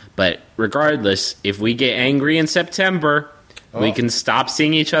not. But regardless, if we get angry in September, we can stop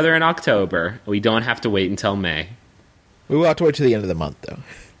seeing each other in October. We don't have to wait until May. We will have to wait till the end of the month, though.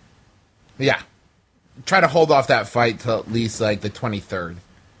 Yeah. Try to hold off that fight till at least like the 23rd.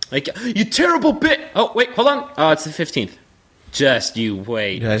 Like, you terrible bit. Oh, wait, hold on. Oh, it's the 15th. Just you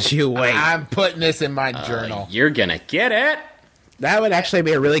wait. Just you wait. I'm putting this in my journal. You're gonna get it. That would actually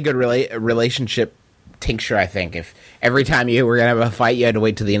be a really good relationship tincture, I think. If every time you were going to have a fight, you had to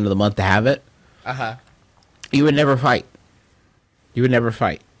wait till the end of the month to have it. Uh-huh. You would never fight. It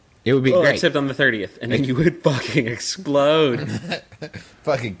would be great. Except on the 30th. And then you would fucking explode.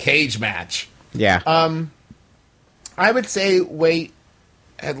 Fucking cage match. Yeah. I would say wait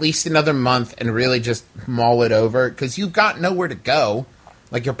at least another month and really just mull it over, because you've got nowhere to go.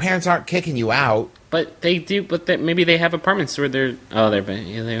 Like, your parents aren't kicking you out. But they do. But maybe they have apartments where they're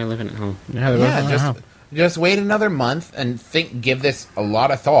living at home. Just wait another month and give this a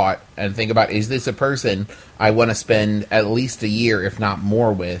lot of thought and think about, is this a person I want to spend at least a year, if not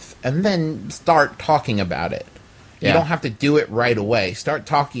more, with? And then start talking about it. Yeah. You don't have to do it right away. Start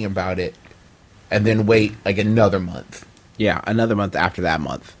talking about it and then wait like another month. Yeah, another month after that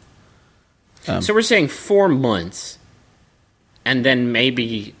month. So we're saying 4 months, and then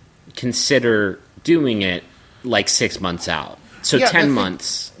maybe consider doing it like 6 months out. So Yeah, 10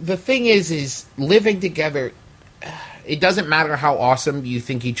 months. The thing is living together, it doesn't matter how awesome you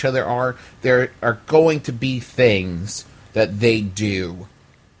think each other are. There are going to be things that they do.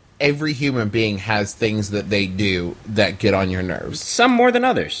 Every human being has things that they do that get on your nerves. Some more than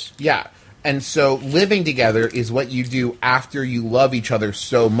others. Yeah. And so living together is what you do after you love each other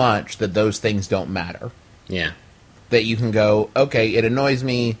so much that those things don't matter. Yeah. That you can go, okay, it annoys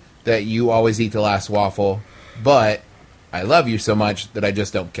me that you always eat the last waffle, but I love you so much that I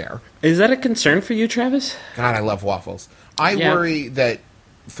just don't care. Is that a concern for you, Travis? God, I love waffles. I Yeah. worry that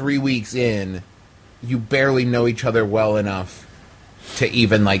 3 weeks in, you barely know each other well enough to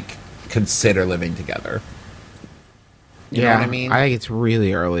even, like, consider living together. You know what I mean? I think it's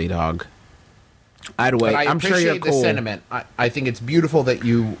really early, dog. I'd wait. But I I'm sure you're appreciate the cool. sentiment. I think it's beautiful that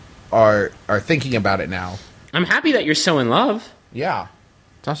you are thinking about it now. I'm happy that you're so in love. Yeah.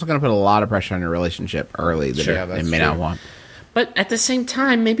 It's also going to put a lot of pressure on your relationship early that Sure, it that's may not true. want. But at the same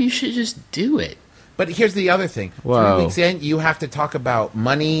time, maybe you should just do it. But here's the other thing. Whoa. 3 weeks in, you have to talk about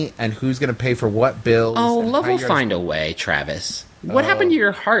money and who's going to pay for what bills. Oh, and love how will you're- find a way, Travis. What happened to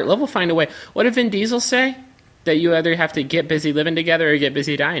your heart? Love will find a way. What did Vin Diesel say? That you either have to get busy living together or get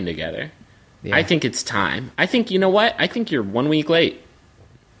busy dying together. Yeah. I think it's time. I think, you know what? I think you're 1 week late.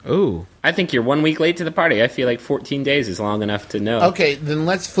 Ooh. I think you're 1 week late to the party. I feel like 14 days is long enough to know. Okay, then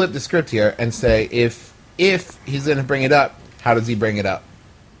let's flip the script here and say if he's going to bring it up, how does he bring it up?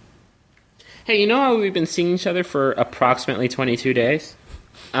 Hey, you know how we've been seeing each other for approximately 22 days?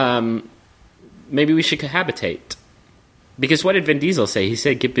 Maybe we should cohabitate. Because what did Vin Diesel say? He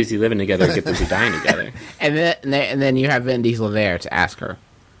said, get busy living together, get busy dying together. And then you have Vin Diesel there to ask her.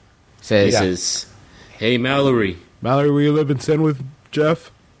 Says, This is, hey, Mallory, Mallory, will you live in Sin with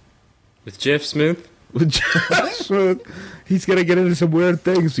Jeff? with Jeff Smith? With Jeff Smith. He's going to get into some weird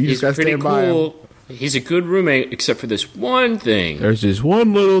things, so you He's just got to pretty stand by him. cool. He's a good roommate, except for this one thing. There's this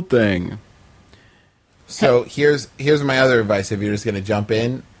one little thing. So here's my other advice if you're just going to jump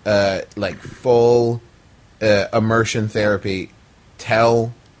in, like full immersion therapy.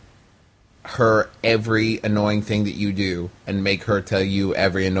 Tell her every annoying thing that you do and make her tell you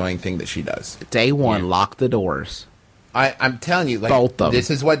every annoying thing that she does. Day one, Yeah. lock the doors. I'm telling you, like, Both of them. this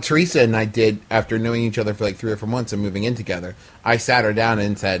is what Teresa and I did after knowing each other for like 3 or 4 months and moving in together. I sat her down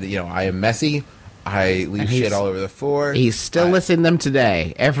and said, you know, I am messy. I leave And shit he's- all over the floor. He's still listening to them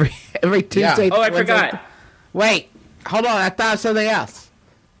today. Every Tuesday. Yeah. Oh, I Wednesday. forgot. Wait, hold on. I thought of something else.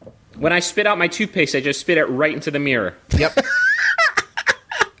 When I spit out my toothpaste, I just spit it right into the mirror. Yep.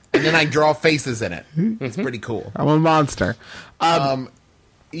 And then I draw faces in it. It's pretty cool. I'm a monster.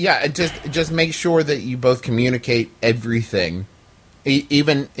 Yeah, and just make sure that you both communicate everything,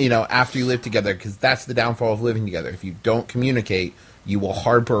 even after you live together, because that's the downfall of living together. If you don't communicate, you will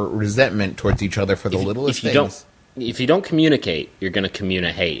harbor resentment towards each other for the littlest If you things. don't communicate, you're going to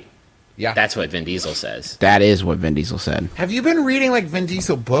communicate. Yeah, That's what Vin Diesel says. That is what Vin Diesel said. Have you been reading like Vin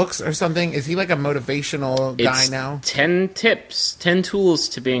Diesel books or something? Is he like a motivational guy It's now? 10 tips, 10 tools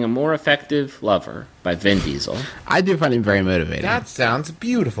to being a more effective lover by Vin Diesel. I do find him very motivating. That sounds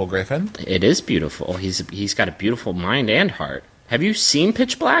beautiful, Griffin. It is beautiful. He's got a beautiful mind and heart. Have you seen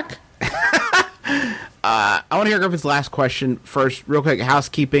Pitch Black? I want to hear Griffin's last question first. Real quick,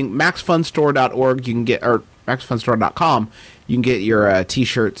 housekeeping. MaxFunStore.org. You can get, or MaxFunStore.com. You can get your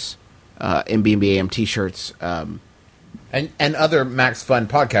T-shirts, MBMBaM T-shirts. And other Max Fun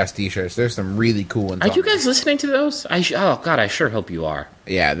podcast T-shirts. There's some really cool ones. Are on you there. guys listening to those? Oh, God, I sure hope you are.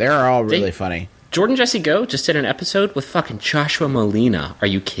 Yeah, they're all really funny. Jordan Jesse Go just did an episode with fucking Joshua Molina. Are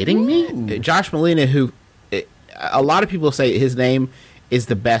you kidding me? Josh Molina, who a lot of people say his name is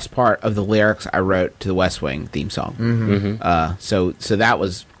the best part of the lyrics I wrote to the West Wing theme song. Mm-hmm. So that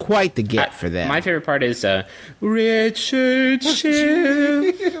was quite the get for them. My favorite part is Richard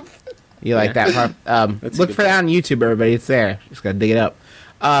Schiff. You like that part? That's a Look good for that on YouTube, everybody. It's there. Just gotta dig it up.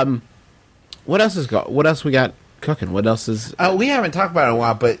 What else we got cooking? What else is? We haven't talked about it in a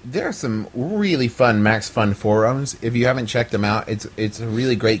while, but there are some really fun Max Fun forums. If you haven't checked them out, it's a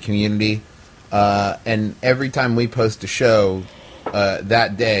really great community. And every time we post a show,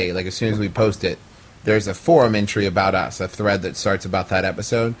 that day, like as soon as we post it, there's a forum entry about us, a thread that starts about that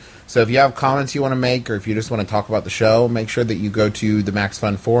episode. So if you have comments you want to make, or if you just want to talk about the show, make sure that you go to the Max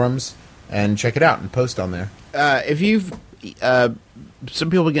Fun forums and check it out and post on there. If you've some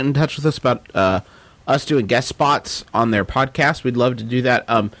people get in touch with us about us doing guest spots on their podcast, we'd love to do that.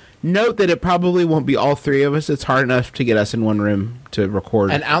 Note that it probably won't be all three of us. It's hard enough to get us in one room to record.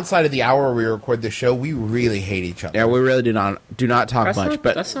 And outside of the hour we record the show, we really hate each other. Yeah, we really do not talk That's much. not,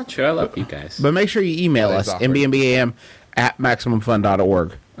 But that's not true. I love you guys. But make sure you email That us, is awkward.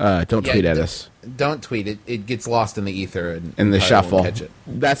 mbmbam@maximumfun.org. Don't tweet at us Don't tweet it. It gets lost in the ether and in the you probably won't shuffle. catch it.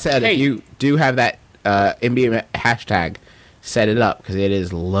 That said, Hey. if you do have that MBM hashtag set it up because it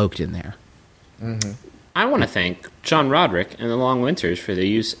is loked in there. I want to thank John Roderick and the Long Winters for the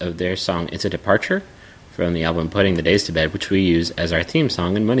use of their song It's a Departure from the album Putting the Days to Bed, which we use as our theme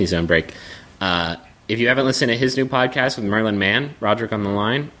song in Money Zone Break. If you haven't listened to his new podcast with Merlin Mann, Roderick on the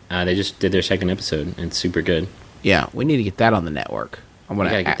Line, they just did their second episode, and it's super good. Yeah, we need to get that on the network. I want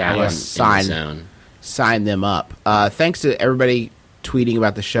get that to in the zone. sign them up. Thanks to everybody tweeting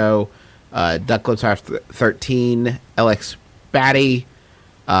about the show. Ducklips 13, LX Batty,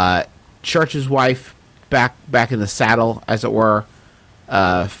 Church's wife back in the saddle, as it were.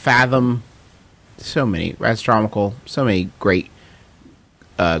 Fathom, so many. Rastronomical, so many great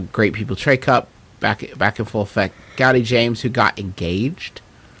people. Trey Cup back in full effect. Gowdy James, who got engaged.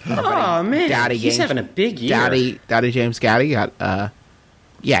 Oh, man. Gowdy He's James, having a big year. Gowdy James Gowdy got.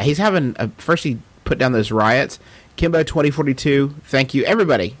 Yeah, he's having. First, he put down those riots. Kimbo 2042. Thank you,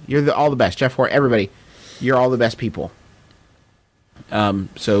 everybody. You're all the best. Jeff Hort, everybody. You're all the best people.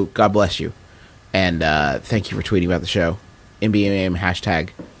 So God bless you, and thank you for tweeting about the show. MBMBaM hashtag.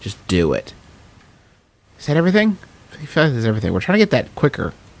 Just do it. Is that everything? I feel like that's everything. We're trying to get that quicker.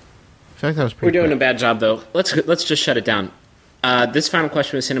 I feel like that was pretty. We're doing quick. a bad job, though. Let's just shut it down. This final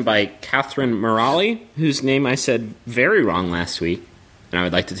question was sent in by Catherine Morali, whose name I said very wrong last week, and I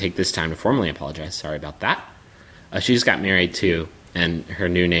would like to take this time to formally apologize. Sorry about that. She just got married, too, and her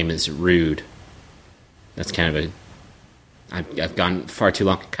new name is Rude. That's kind of I've gone far too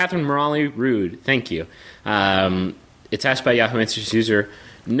long. Catherine Morali, Rude. Thank you. It's asked by Yahoo Answers user,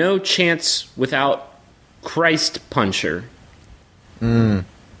 no chance without Christ Puncher. Who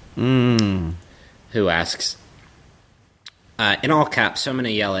asks, in all caps, so I'm going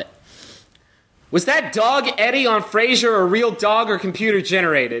to yell it. Was that dog Eddie on Frasier a real dog or computer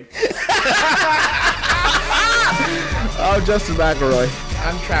generated? Oh, Justin McElroy.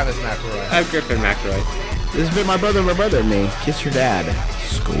 I'm Travis McElroy. I'm Griffin McElroy. This has been my brother and me. Kiss your dad.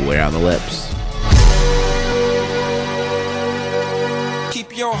 Square on the lips.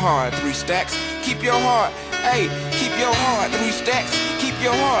 Keep your heart, 3 stacks. Keep your heart. Hey, keep your heart, 3 stacks. Keep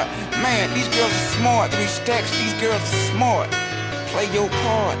your heart. Man, these girls are smart. 3 stacks, these girls are smart. Play your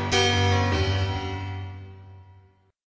part.